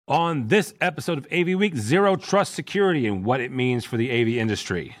On this episode of AV Week, Zero Trust Security and what it means for the AV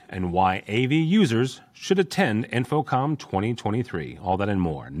industry, and why AV users should attend InfoComm 2023. All that and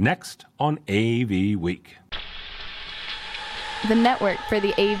more next on AV Week. The network for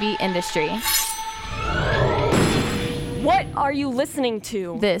the AV industry. What are you listening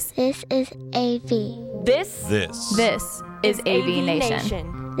to? This is AV. This is AV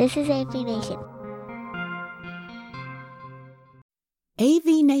Nation. This is AV Nation.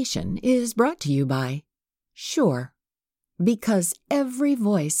 AV Nation is brought to you by Shure, because every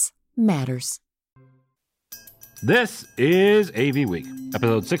voice matters. This is AV Week,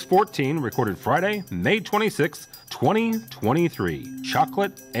 episode 614, recorded Friday, May 26, 2023.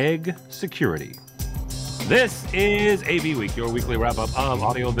 Chocolate Egg Security. This is AV Week, your weekly wrap-up of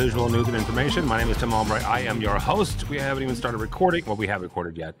audio-visual news and information. My name is Tim Albright. I am your host. We haven't even started recording. Well, we have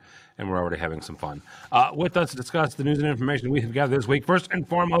recorded yet, and we're already having some fun. With us to discuss the news and information we have gathered this week, first and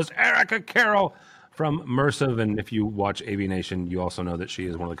foremost, Erica Carroll from Mersive. And if you watch AV Nation, you also know that she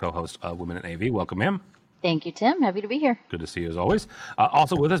is one of the co-hosts of Women in AV. Welcome, ma'am. Thank you, Tim. Happy to be here. Good to see you as always.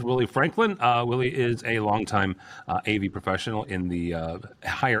 Also with us, Willie Franklin. Willie is a longtime AV professional in the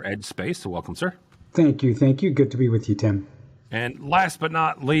higher ed space. So welcome, sir. Thank you. Good to be with you, Tim. And last but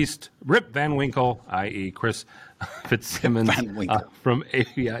not least, Rip Van Winkle, i.e. Chris Fitzsimmons from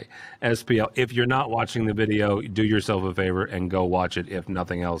AVI SPL. If you're not watching the video, do yourself a favor and go watch it, if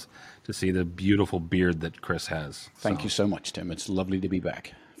nothing else, to see the beautiful beard that Chris has. Thank you so much, Tim. It's lovely to be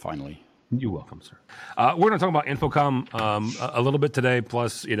back, finally. You're welcome, sir. We're going to talk about InfoComm a little bit today,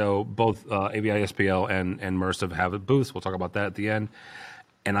 plus, both AVI SPL and Mersive have booths. We'll talk about that at the end.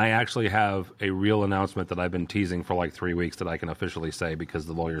 And I actually have a real announcement that I've been teasing for like 3 weeks that I can officially say because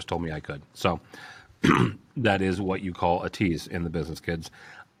the lawyers told me I could. So that is what you call a tease in the business, kids.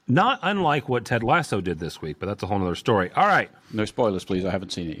 Not unlike what Ted Lasso did this week, but that's a whole other story. All right. No spoilers, please. I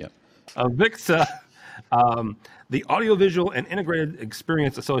haven't seen it yet. AVIXA, the Audiovisual and Integrated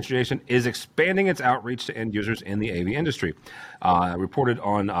Experience Association, is expanding its outreach to end users in the AV industry. Reported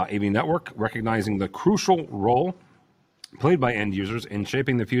on AV Network, recognizing the crucial role played by end users in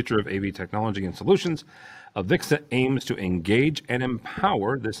shaping the future of AV technology and solutions. AVIXA aims to engage and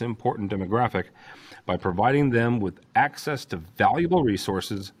empower this important demographic by providing them with access to valuable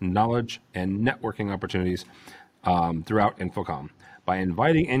resources, knowledge, and networking opportunities throughout InfoComm. By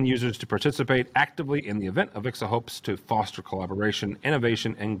inviting end users to participate actively in the event, AVIXA hopes to foster collaboration,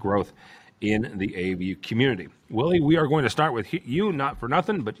 innovation, and growth in the AV community. Willie, we are going to start with you, not for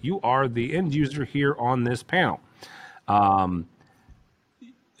nothing, but you are the end user here on this panel.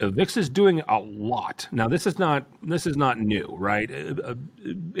 AVIXA is doing a lot. Now, this is not new, right?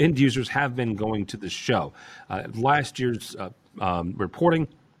 End users have been going to the show. Last year's reporting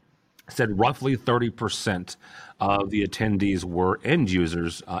said roughly 30% of the attendees were end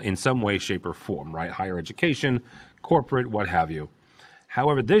users in some way, shape, or form, right? Higher education, corporate, what have you.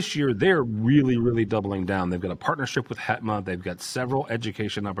 However, this year, they're really, really doubling down. They've got a partnership with HETMA. They've got several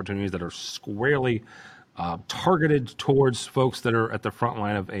education opportunities that are squarely targeted towards folks that are at the front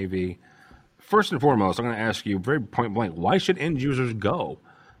line of AV. First and foremost, I'm going to ask you very point blank, why should end users go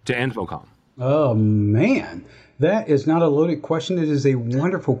to InfoComm? Oh, man, that is not a loaded question. It is a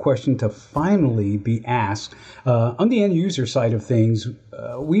wonderful question to finally be asked. On the end user side of things,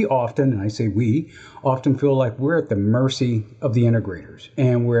 we often, and I say we, often feel like we're at the mercy of the integrators,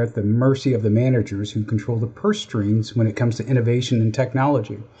 and we're at the mercy of the managers who control the purse strings when it comes to innovation and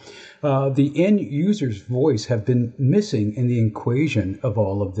technology. The end user's voice have been missing in the equation of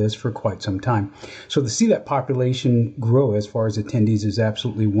all of this for quite some time. So to see that population grow as far as attendees is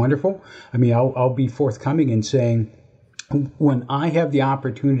absolutely wonderful. I mean, I'll be forthcoming in saying when I have the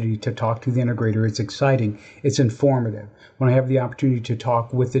opportunity to talk to the integrator, it's exciting, it's informative. When I have the opportunity to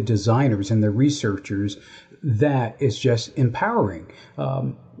talk with the designers and the researchers, that is just empowering.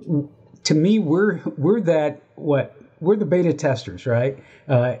 To me, we're the beta testers, right?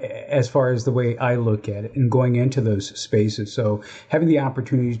 As far as the way I look at it and going into those spaces. So having the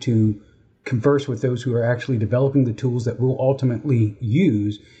opportunity to converse with those who are actually developing the tools that we'll ultimately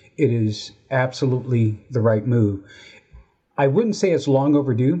use, it is absolutely the right move. I wouldn't say it's long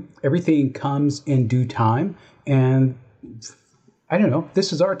overdue. Everything comes in due time. And I don't know,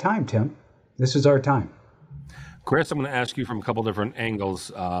 this is our time, Tim. This is our time. Chris, I'm going to ask you from a couple different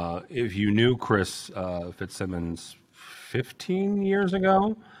angles. If you knew Chris Fitzsimmons 15 years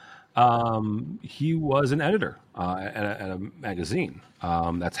ago, he was an editor at a magazine.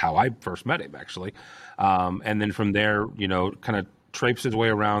 That's how I first met him, actually. And then from there, kind of traipsed his way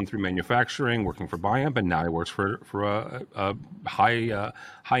around through manufacturing, working for Biamp, and now he works for a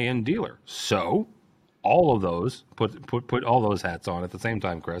high-end dealer. So all of those, put all those hats on at the same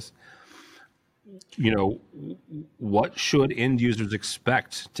time, Chris. What should end users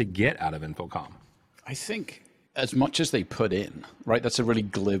expect to get out of Infocom? I think as much as they put in, right? That's a really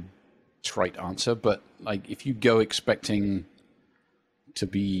glib, trite answer. But like, if you go expecting to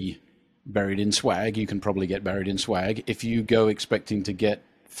be buried in swag, you can probably get buried in swag. If you go expecting to get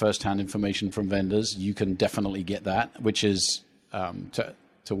first-hand information from vendors, you can definitely get that, which is, to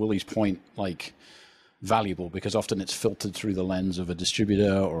Willie's point, like, valuable, because often it's filtered through the lens of a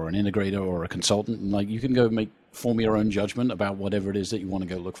distributor or an integrator or a consultant, and like, you can go form your own judgment about whatever it is that you want to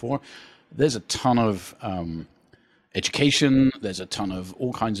go look for. There's a ton of education. There's a ton of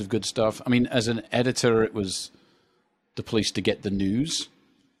all kinds of good stuff. I mean, as an editor, it was the place to get the news.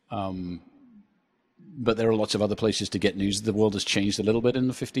 But there are lots of other places to get news. The world has changed a little bit in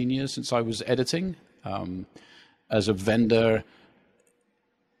the 15 years since I was editing. As a vendor,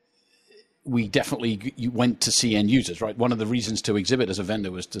 we definitely went to see end users, right? One of the reasons to exhibit as a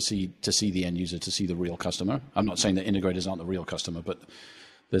vendor was to see the end user, to see the real customer. I'm not saying that integrators aren't the real customer, but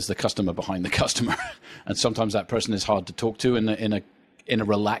there's the customer behind the customer, and sometimes that person is hard to talk to in a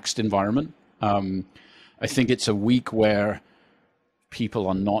relaxed environment. I think it's a week where people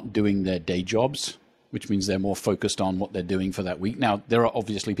are not doing their day jobs, which means they're more focused on what they're doing for that week. Now, there are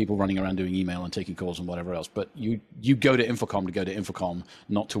obviously people running around doing email and taking calls and whatever else, but you go to Infocom,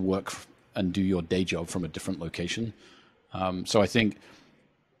 not to work and do your day job from a different location. So I think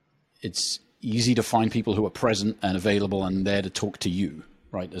it's easy to find people who are present and available and there to talk to you,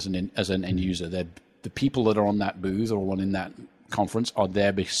 right, as an end user. The people that are on that booth or on in that conference are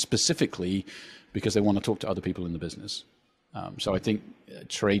there specifically because they want to talk to other people in the business. So I think a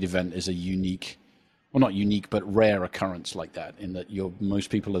trade event is a unique, well, not unique, but rare occurrence like that, in that most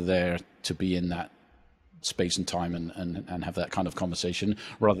people are there to be in that space and time and have that kind of conversation,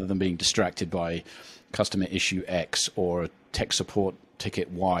 rather than being distracted by customer issue X or tech support ticket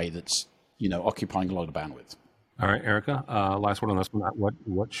Y that's, occupying a lot of bandwidth. All right, Erica, last one on this one.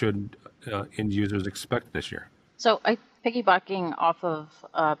 What should end users expect this year? So I piggybacking off of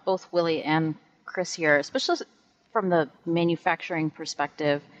both Willie and Chris here, especially from the manufacturing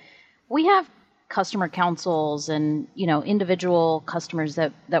perspective, we have customer councils and individual customers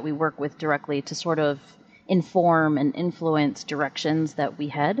that we work with directly to sort of inform and influence directions that we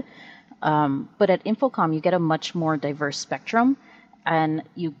head. But at Infocom, you get a much more diverse spectrum, and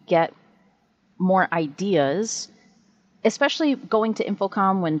you get more ideas, especially going to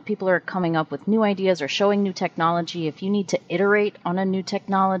Infocom when people are coming up with new ideas or showing new technology. If you need to iterate on a new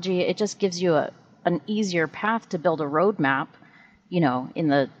technology, it just gives you an easier path to build a roadmap, in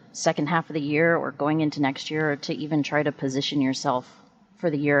the second half of the year or going into next year, or to even try to position yourself for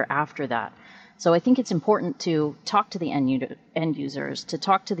the year after that. So I think it's important to talk to the end users, to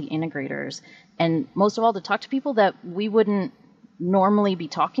talk to the integrators, and most of all, to talk to people that we wouldn't normally be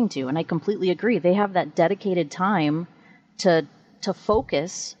talking to. And I completely agree. They have that dedicated time to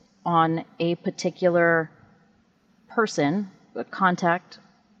focus on a particular person, contact,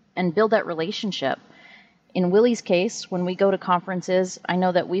 and build that relationship. In Willie's case, when we go to conferences, I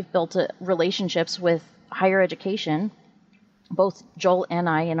know that we've built relationships with higher education, both Joel and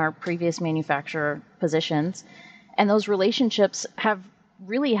I in our previous manufacturer positions, and those relationships have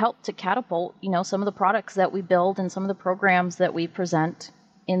really helped to catapult, some of the products that we build and some of the programs that we present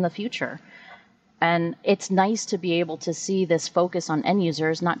in the future. And it's nice to be able to see this focus on end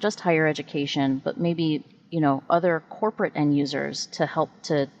users, not just higher education, but maybe, other corporate end users, to help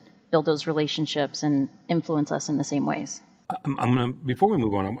to build those relationships and influence us in the same ways. Before we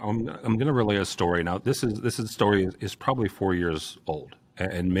move on, I'm gonna relay a story. Now, this story is probably 4 years old,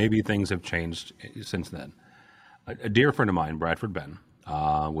 and maybe things have changed since then. A dear friend of mine, Bradford Ben,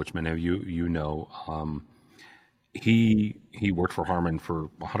 which many of you know, he worked for Harman for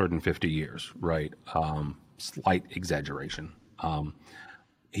 150 years, right? Slight exaggeration.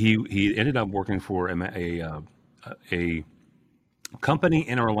 He ended up working for a company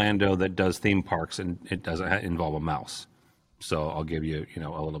in Orlando that does theme parks, and it doesn't involve a mouse. So I'll give you, a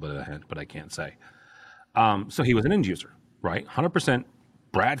little bit of a hint, but I can't say. So he was an end user, right? 100%.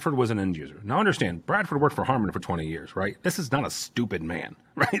 Bradford was an end user. Now understand, Bradford worked for Harman for 20 years, right? This is not a stupid man,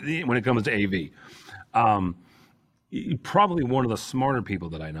 right? When it comes to AV. Probably one of the smarter people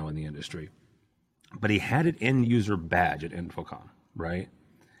that I know in the industry. But he had an end user badge at Infocom, right?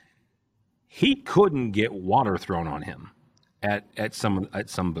 He couldn't get water thrown on him at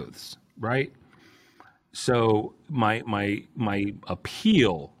some booths, right? So my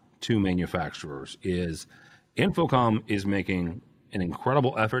appeal to manufacturers is Infocom is making an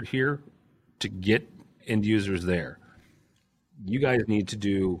incredible effort here to get end users there. You guys need to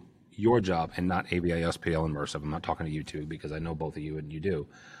do your job, and not AVI, SPL, and Immersive. I'm not talking to you two because I know both of you and you do.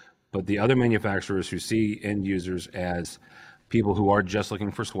 But the other manufacturers who see end users as people who are just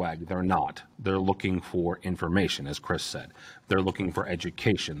looking for swag, they're not. They're looking for information, as Chris said. They're looking for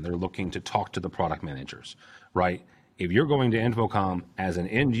education. They're looking to talk to the product managers, right? If you're going to Infocom as an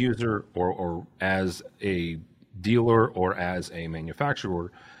end user or as a dealer or as a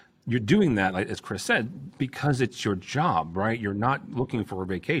manufacturer, you're doing that, like as Chris said, because it's your job, right? You're not looking for a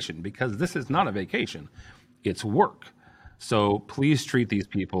vacation, because this is not a vacation. It's work. So please treat these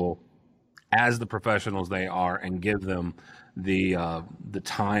people as the professionals they are and give them the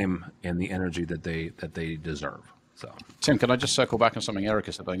time and the energy that they deserve. So, Tim, can I just circle back on something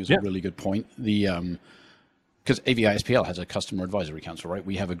Erica said? I think it's a really good point. Because AVI SPL has a customer advisory council, right?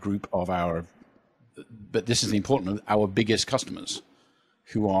 We have a group of but this is the important one, our biggest customers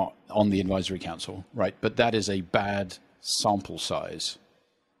who are on the advisory council, right? But that is a bad sample size,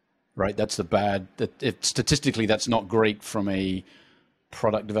 right? Statistically, that's not great from a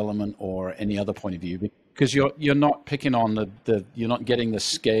product development or any other point of view, because you're not picking on you're not getting the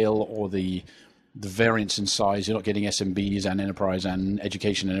scale or the variance in size. You're not getting SMBs and enterprise and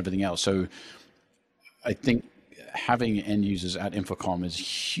education and everything else. So I think having end users at Infocom is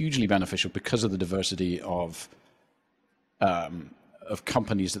hugely beneficial because of the diversity of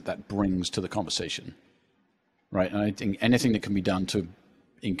companies that brings to the conversation, right? And I think anything that can be done to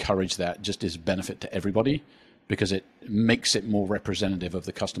encourage that just is benefit to everybody, because it makes it more representative of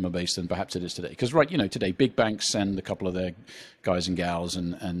the customer base than perhaps it is today. Because today big banks send a couple of their guys and gals,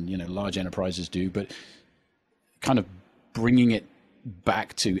 and large enterprises do, but kind of bringing it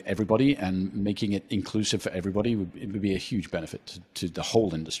back to everybody and making it inclusive for everybody would be a huge benefit to the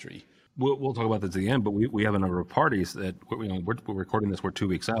whole industry. We'll talk about this at the end, but we have a number of parties that we're recording this. We're 2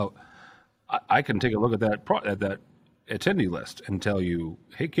 weeks out. I can take a look at that attendee list and tell you,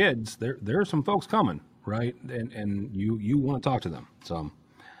 hey kids, there are some folks coming, right? And you want to talk to them. So,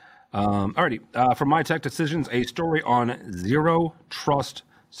 alrighty. From My Tech Decisions, a story on zero trust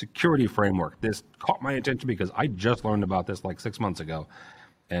security framework. This caught my attention because I just learned about this like 6 months ago.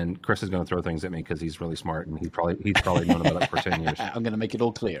 And Chris is going to throw things at me because he's really smart and he's probably known about it for 10 years. I'm going to make it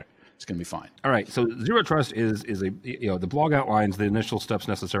all clear. It's going to be fine. All right. So zero trust is the blog outlines the initial steps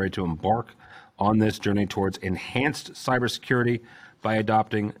necessary to embark on this journey towards enhanced cybersecurity by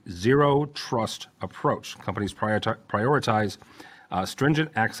adopting zero trust approach. Companies prioritize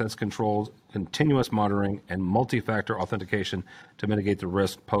stringent access controls, continuous monitoring, and multi-factor authentication to mitigate the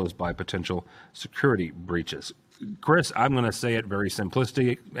risk posed by potential security breaches. Chris, I'm going to say it very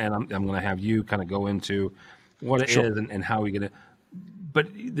simplistic, and I'm going to have you kind of go into what it is and how we get it. But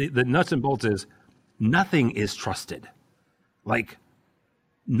the nuts and bolts is nothing is trusted. Like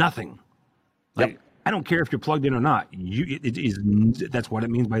nothing. Like I don't care if you're plugged in or not. That's what it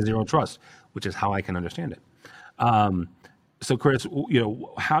means by zero trust, which is how I can understand it. So Chris,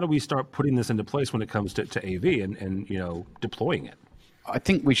 how do we start putting this into place when it comes to AV and deploying it? I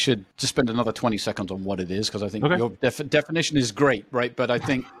think we should just spend another 20 seconds on what it is, because I think your definition is great, right? But I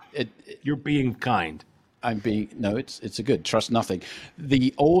think you're being kind. It's a good trust nothing.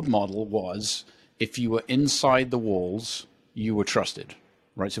 The old model was if you were inside the walls, you were trusted,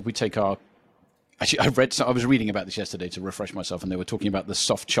 right? So if we take I was reading about this yesterday to refresh myself, and they were talking about the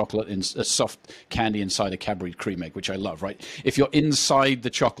soft chocolate and soft candy inside a Cadbury cream egg, which I love, right? If you're inside the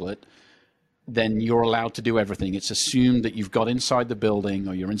chocolate, then you're allowed to do everything. It's assumed that you've got inside the building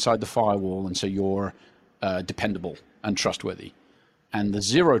or you're inside the firewall, and so you're dependable and trustworthy. And the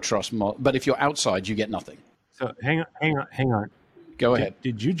zero trust model, but if you're outside, you get nothing. So hang on. Go ahead.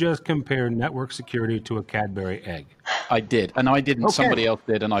 Did you just compare network security to a Cadbury egg? I did, and I didn't. Okay. Somebody else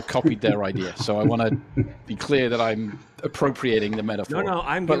did, and I copied their idea. So I want to be clear that I'm appropriating the metaphor. No,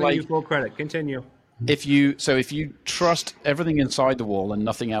 I'm giving you full credit. Continue. If you trust everything inside the wall and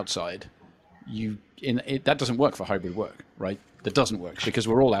nothing outside, that doesn't work for hybrid work, right? That doesn't work because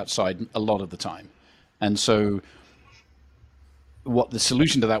we're all outside a lot of the time, and so. What the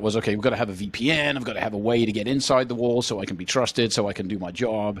solution to that was, okay, we've got to have a VPN, I've got to have a way to get inside the wall so I can be trusted, so I can do my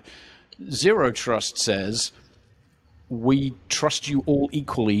job. Zero trust says, we trust you all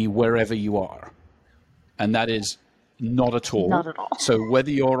equally wherever you are. And that is not at all. Not at all. So whether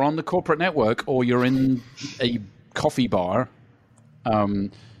you're on the corporate network or you're in a coffee bar,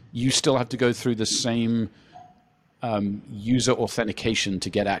 you still have to go through the same user authentication to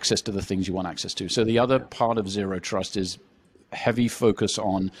get access to the things you want access to. So the other part of zero trust is heavy focus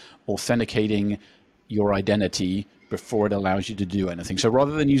on authenticating your identity before it allows you to do anything. So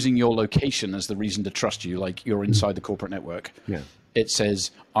rather than using your location as the reason to trust you, like you're inside the corporate network, it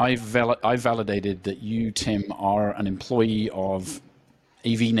says, I validated that you, Tim, are an employee of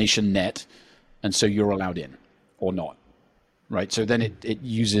AV Nation Net, and so you're allowed in or not, right? So then it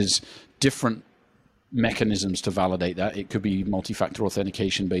uses different mechanisms to validate that. It could be multi-factor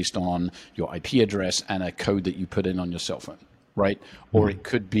authentication based on your IP address and a code that you put in on your cell phone, right? Or it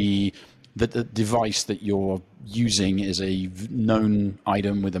could be that the device that you're using is a known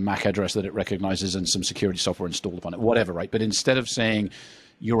item with a MAC address that it recognizes and some security software installed upon it, whatever, right? But instead of saying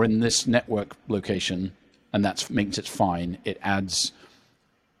you're in this network location and that makes it fine, it adds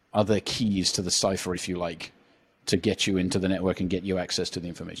other keys to the cipher, if you like, to get you into the network and get you access to the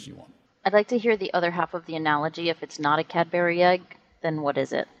information you want. I'd like to hear the other half of the analogy. If it's not a Cadbury egg, then what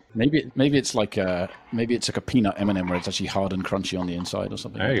is it? Maybe it's like a peanut M&M where it's actually hard and crunchy on the inside or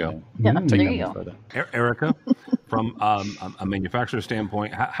something. There you go. Yeah, there you go. Erica, from a manufacturer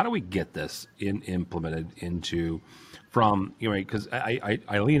standpoint, how do we get this implemented into from, you know, because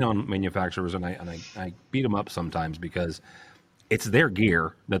I lean on manufacturers and I beat them up sometimes because it's their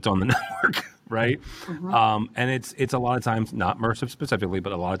gear that's on the network, right? And it's a lot of times, not Mersive specifically,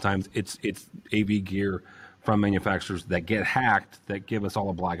 but a lot of times it's AV gear from manufacturers that get hacked that give us all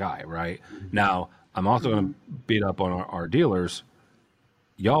a black eye, right? Now, I'm also going to beat up on our dealers.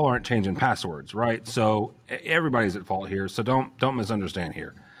 Y'all aren't changing passwords, right? So everybody's at fault here. So don't misunderstand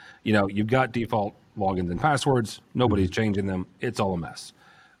here. You know, you've got default logins and passwords. Nobody's changing them. It's all a mess.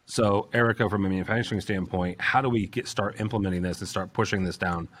 So, Erica, from a manufacturing standpoint, how do we start implementing this and start pushing this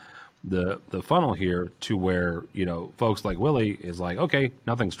down the funnel here to where, you know, folks like Willie is like, okay,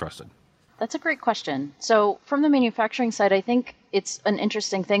 nothing's trusted? That's a great question. So from the manufacturing side, I think it's an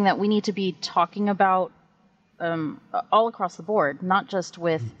interesting thing that we need to be talking about all across the board, not just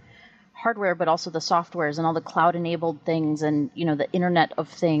with hardware, but also the softwares and all the cloud-enabled things and, you know, the Internet of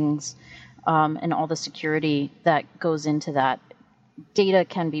Things and all the security that goes into that. Data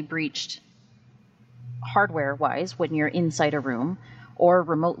can be breached hardware-wise when you're inside a room or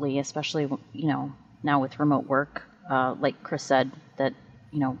remotely, especially, you know, now with remote work, like Chris said, that,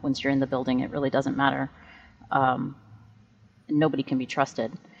 you know, once you're in the building, it really doesn't matter. Nobody can be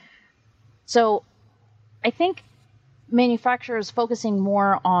trusted. So I think manufacturers focusing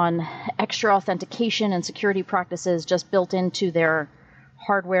more on extra authentication and security practices just built into their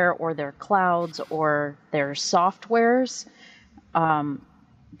hardware or their clouds or their softwares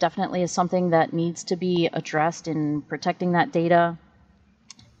definitely is something that needs to be addressed in protecting that data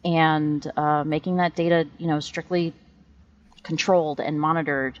and making that data, you know, strictly controlled and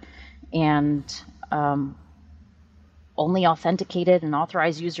monitored and only authenticated and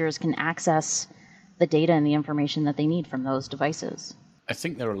authorized users can access the data and the information that they need from those devices. I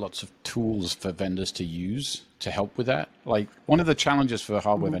think there are lots of tools for vendors to use to help with that. Like, one of the challenges for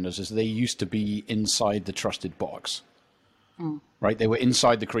hardware vendors is they used to be inside the trusted box, right? They were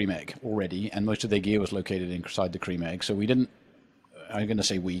inside the cream egg already, and most of their gear was located inside the cream egg. So we didn't, I'm going to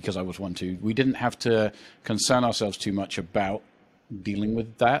say we because I was one too, we didn't have to concern ourselves too much about dealing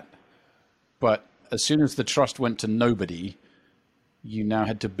with that. But as soon as the trust went to nobody, you now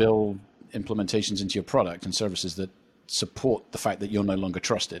had to build implementations into your product and services that support the fact that you're no longer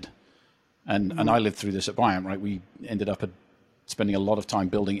trusted. And I lived through this at Biamp, right? We ended up spending a lot of time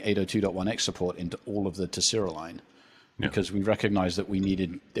building 802.1x support into all of the Tessera line because we recognized that we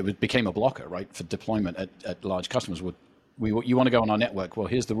needed, became a blocker, right, for deployment at large customers. You want to go on our network? Well,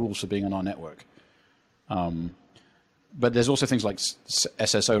 here's the rules for being on our network. But there's also things like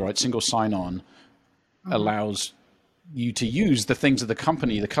SSO, right? Single sign-on allows you to use the things that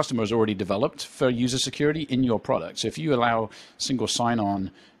the customer has already developed for user security in your product. So if you allow single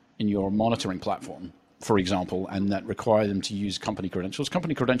sign-on in your monitoring platform, for example, and that require them to use company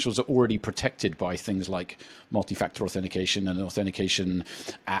credentials are already protected by things like multi-factor authentication and authentication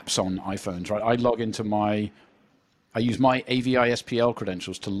apps on iPhones, right? I use my AVI-SPL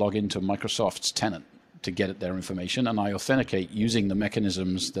credentials to log into Microsoft's tenant to get at their information, and I authenticate using the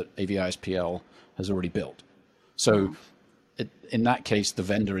mechanisms that AVI-SPL has already built. So in that case, the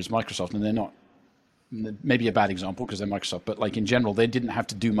vendor is Microsoft, and they're not, maybe a bad example because they're Microsoft, but like in general, they didn't have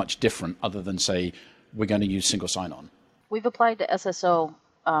to do much different other than say, we're going to use single sign-on. We've applied the SSO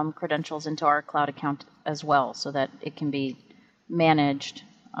credentials into our cloud account as well so that it can be managed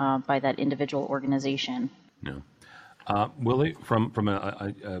by that individual organization. Yeah. Willie, from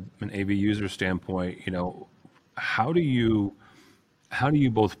an AV user standpoint, you know, how do you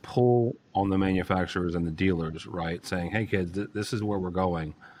both pull on the manufacturers and the dealers, right? Saying, hey kids, this is where we're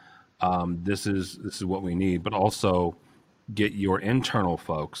going. This is what we need, but also get your internal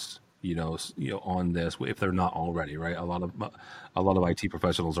folks, you know, on this if they're not already, right? A lot of IT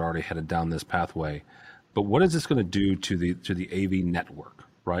professionals are already headed down this pathway. But what is this going to do to the AV network,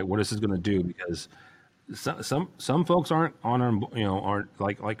 right? What is this going to do? Because some folks aren't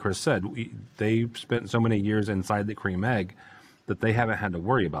like Chris said, they spent so many years inside the cream egg that they haven't had to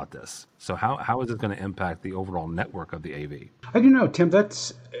worry about this. So how is it going to impact the overall network of the AV? I don't know, Tim.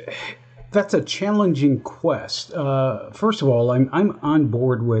 That's a challenging quest. First of all, I'm on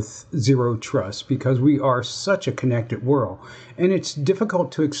board with zero trust because we are such a connected world, and it's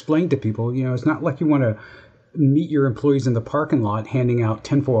difficult to explain to people. It's not like you want to meet your employees in the parking lot handing out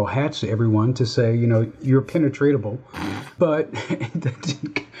tinfoil hats to everyone to say, you're penetratable. But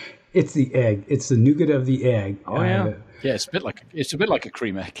it's the egg. It's the nougat of the egg. Oh, yeah. Yeah, it's a bit like a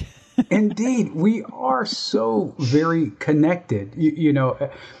cream egg. Indeed, we are so very connected.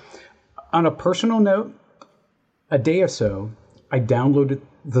 On a personal note, a day or so, I downloaded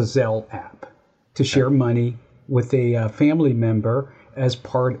the Zelle app to share money with a family member as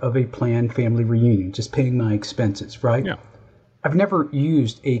part of a planned family reunion, just paying my expenses, right? Yeah. I've never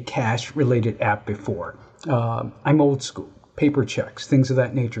used a cash-related app before. I'm old school, paper checks, things of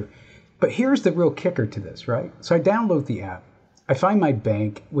that nature. But here's the real kicker to this, right? So I download the app. I find my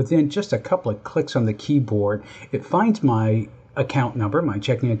bank. Within just a couple of clicks on the keyboard, it finds my account number, my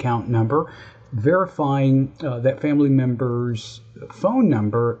checking account number, verifying that family member's phone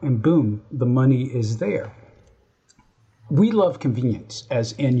number, and boom, the money is there. We love convenience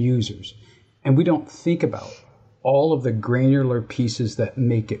as end users, and we don't think about all of the granular pieces that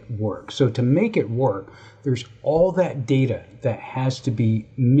make it work. So to make it work, there's all that data that has to be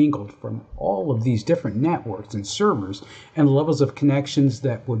mingled from all of these different networks and servers and levels of connections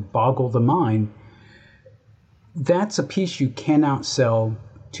that would boggle the mind. That's a piece you cannot sell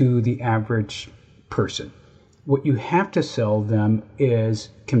to the average person. What you have to sell them is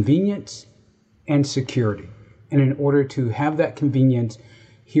convenience and security. And in order to have that convenience,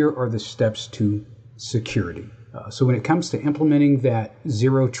 here are the steps to security. So when it comes to implementing that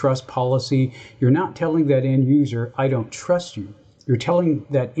zero trust policy, you're not telling that end user, I don't trust you. You're telling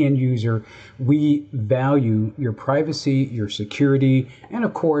that end user, we value your privacy, your security, and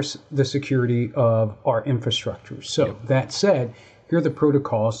of course, the security of our infrastructure. So that said, here are the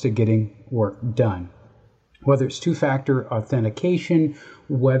protocols to getting work done. Whether it's two-factor authentication,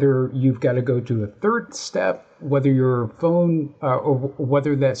 whether you've got to go to a third step, whether your phone or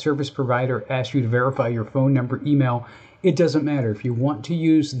whether that service provider asks you to verify your phone number, email, it doesn't matter. If you want to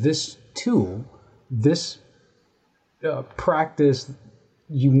use this tool, this practice,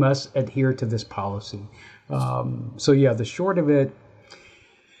 you must adhere to this policy. The short of it,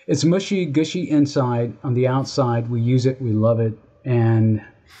 it's mushy, gushy inside. On the outside, we use it, we love it, and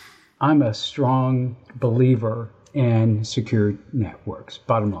I'm a strong believer in secure networks,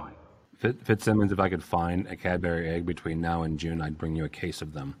 bottom line. Fitzsimmons, if I could find a Cadbury egg between now and June, I'd bring you a case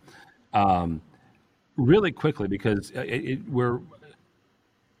of them. Really quickly, because okay.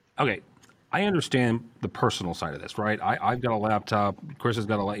 I understand the personal side of this, right? I've got a laptop. Chris has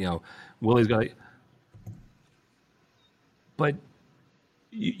got Willie's got but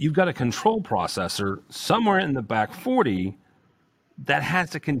you've got a control processor somewhere in the back 40 that has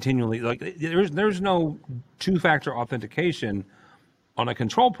to continually, there's no two-factor authentication on a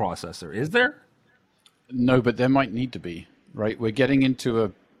control processor, is there? No, but there might need to be, right? We're getting into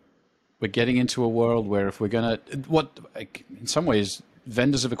a world where if we're going to, in some ways,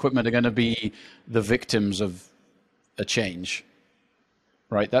 vendors of equipment are going to be the victims of a change,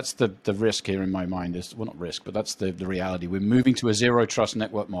 right? That's the risk here in my mind not risk, but that's the reality. We're moving to a zero trust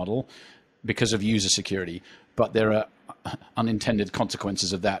network model because of user security, but there are unintended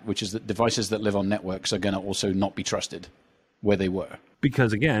consequences of that, which is that devices that live on networks are going to also not be trusted where they were.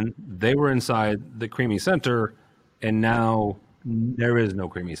 Because again, they were inside the creamy center, and now there is no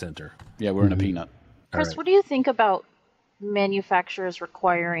creamy center. Yeah, we're in a peanut. Chris, right. What do you think about manufacturers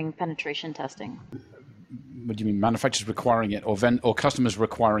requiring penetration testing? What do you mean, manufacturers requiring it, or customers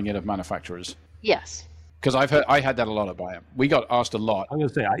requiring it of manufacturers? Yes. Because I had that a lot at Biome. We got asked a lot. I'm going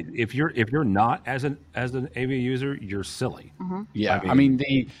to say, if you're not as an AV user, you're silly. Mm-hmm. Yeah, I mean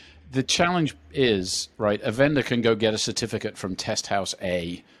the challenge is, right, a vendor can go get a certificate from Test House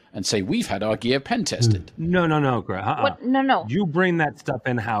A and say, we've had our gear pen tested. No, Greg. What? No. You bring that stuff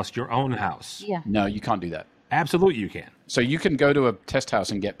in-house, your own house. Yeah. No, you can't do that. Absolutely you can. So you can go to a test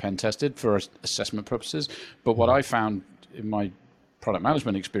house and get pen tested for assessment purposes. But what I found in my product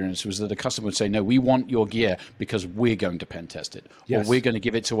management experience was that a customer would say, no, we want your gear because we're going to pen test it. Yes. Or we're going to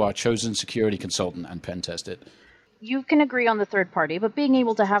give it to our chosen security consultant and pen test it. You can agree on the third party, but being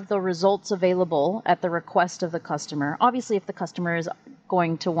able to have the results available at the request of the customer, obviously if the customer is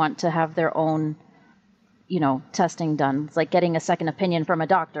going to want to have their own, testing done, it's like getting a second opinion from a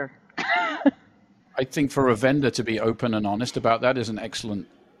doctor. I think for a vendor to be open and honest about that is an excellent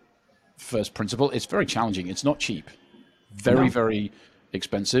first principle. It's very challenging. It's not cheap. Very, very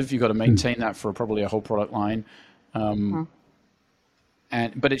expensive. You've got to maintain that for probably a whole product line. But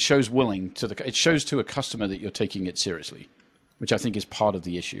it shows it shows to a customer that you're taking it seriously, which I think is part of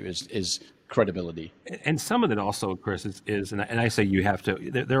the issue is credibility. And some of it also, Chris, is and I say you have to,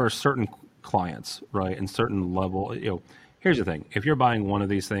 there are certain clients, right, and certain level, here's the thing. If you're buying one of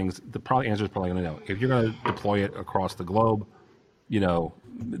these things, the answer is probably going to no. If you're going to deploy it across the globe,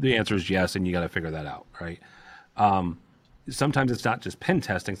 the answer is yes, and you got to figure that out, right? Sometimes it's not just pen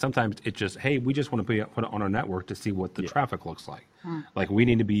testing. Sometimes it's just, hey, we just want to put it on our network to see what the traffic looks like. Like we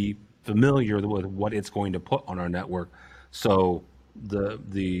need to be familiar with what it's going to put on our network, so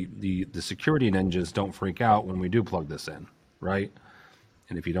the security ninjas don't freak out when we do plug this in, right?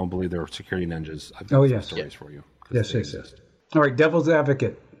 And if you don't believe there are security ninjas, I've got some stories for you. Yes. All right, devil's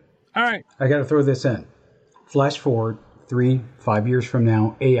advocate. All right. I got to throw this in. Flash forward 3-5 years from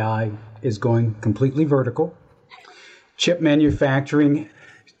now, AI is going completely vertical. Chip manufacturing.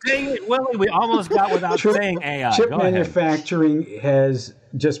 Dang it, Willie, we almost got without saying AI. Chip manufacturing has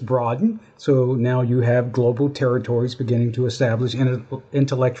just broadened. So now you have global territories beginning to establish.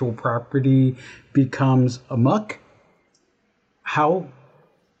 Intellectual property becomes amuck. How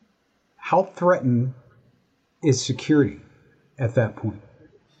threatened is security at that point?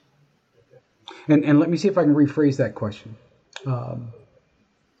 And let me see if I can rephrase that question.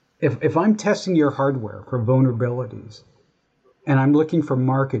 If I'm testing your hardware for vulnerabilities and I'm looking for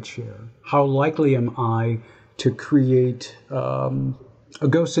market share, how likely am I to create a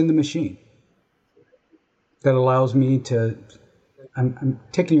ghost in the machine that allows me to... I'm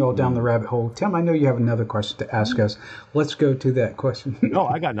taking you all down the rabbit hole. Tim, I know you have another question to ask us. Let's go to that question. No,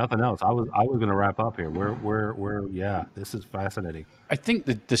 I got nothing else. I was going to wrap up here. We're this is fascinating. I think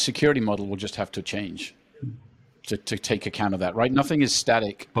the security model will just have to change to take account of that, right? Nothing is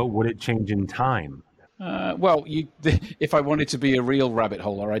static. But would it change in time? If I wanted to be a real rabbit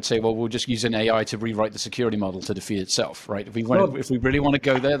hole, I'd say, well, we'll just use an AI to rewrite the security model to defeat itself, right? If we really want to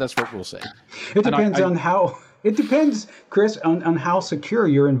go there, that's what we'll say. It depends on how. It depends, Chris, on how secure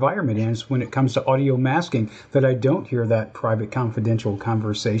your environment is when it comes to audio masking, that I don't hear that private, confidential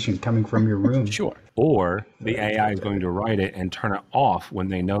conversation coming from your room. Sure. Or the AI is going to write it and turn it off when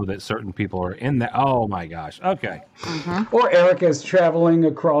they know that certain people are in there. Oh, my gosh. Okay. Or Erica is traveling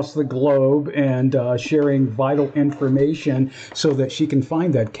across the globe and sharing vital information so that she can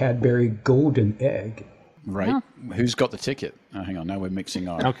find that Cadbury golden egg. Right. Yeah. Who's got the ticket? Oh, hang on. Now we're mixing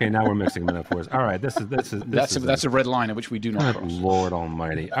our... Okay, now we're mixing metaphors. All right. That's a red line at which we do not cross. Lord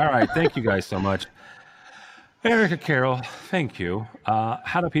almighty. All right. Thank you guys so much. Erica Carroll, thank you.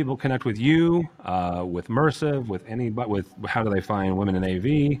 How do people connect with you, with Mersive, with anybody, how do they find Women in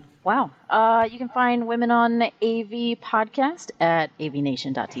AV? Wow. You can find Women on AV podcast at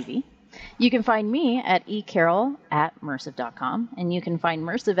avnation.tv. You can find me at ecarroll@mersive.com. And you can find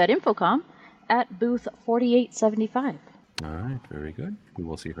Mersive at Infocom at booth 4875. All right, very good. We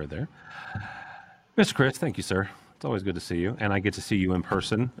will see her there. Mr. Chris, thank you, sir. It's always good to see you. And I get to see you in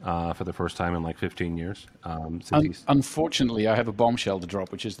person for the first time in like 15 years. Unfortunately, I have a bombshell to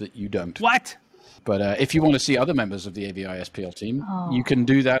drop, which is that you don't. What? But if you want to see other members of the AVI-SPL team, you can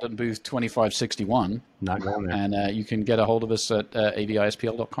do that at booth 2561. Not going there. And you can get a hold of us at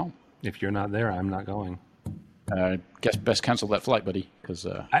avispl.com. If you're not there, I'm not going. Guess best cancel that flight, buddy, because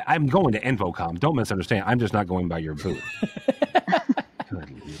I'm going to Infocom. Don't misunderstand. I'm just not going by your booth.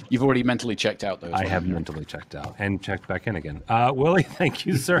 You've already mentally checked out, though. I have mentally checked out and checked back in again. Willie, thank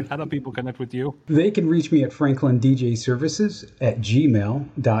you, sir. How do people connect with you? They can reach me at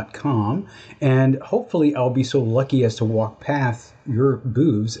franklandjservices@gmail.com. And hopefully I'll be so lucky as to walk past your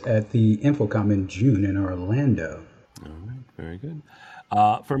booths at the Infocom in June in Orlando. All right, very good.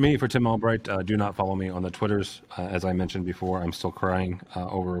 For me, for Tim Albright, do not follow me on the Twitters. As I mentioned before, I'm still crying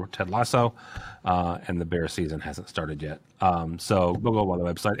over Ted Lasso, and the Bear season hasn't started yet. So we'll go on the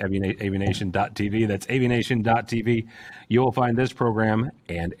website, avnation.tv. That's avnation.tv. You will find this program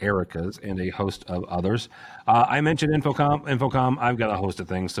and Erica's and a host of others. I mentioned Infocom. I've got a host of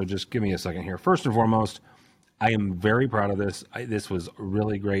things, so just give me a second here. First and foremost, I am very proud of this. This was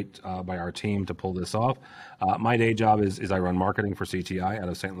really great by our team to pull this off. My day job is I run marketing for CTI out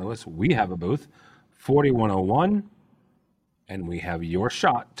of St. Louis. We have a booth, 4101, and we have your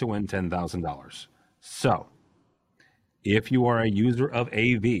shot to win $10,000. So if you are a user of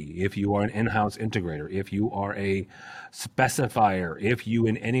AV, if you are an in-house integrator, if you are a specifier, if you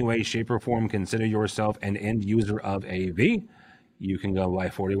in any way, shape, or form consider yourself an end user of AV, you can go by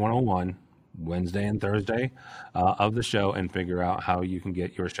 4101 Wednesday and Thursday of the show and figure out how you can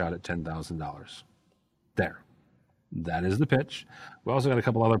get your shot at $10,000. There. That is the pitch. We also got a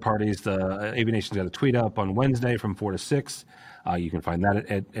couple other parties. The AVNation's got a tweet up on Wednesday from 4 to 6. You can find that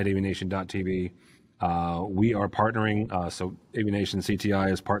at avnation.tv. We are partnering, so AVNation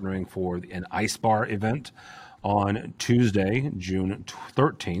CTI is partnering for an Ice Bar event on Tuesday, June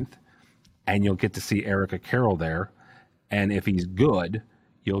 13th, and you'll get to see Erica Carroll there. And if he's good,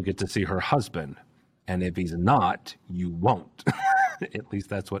 you'll get to see her husband. And if he's not, you won't. At least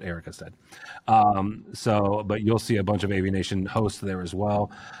that's what Erica said. But you'll see a bunch of AVNation hosts there as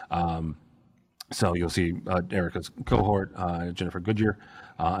well. So you'll see Erica's cohort, Jennifer Goodyear,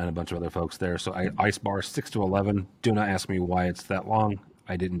 and a bunch of other folks there. So Ice Bar 6 to 11. Do not ask me why it's that long.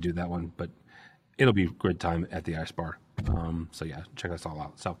 I didn't do that one, but it'll be good time at the Ice Bar. So yeah, check us all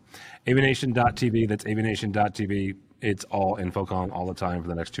out. So avnation.tv, that's avnation.tv. It's all InfoCon all the time for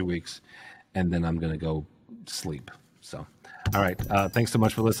the next 2 weeks. And then I'm going to go sleep. So, all right. Thanks so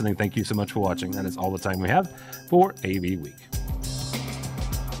much for listening. Thank you so much for watching. That is all the time we have for AV Week.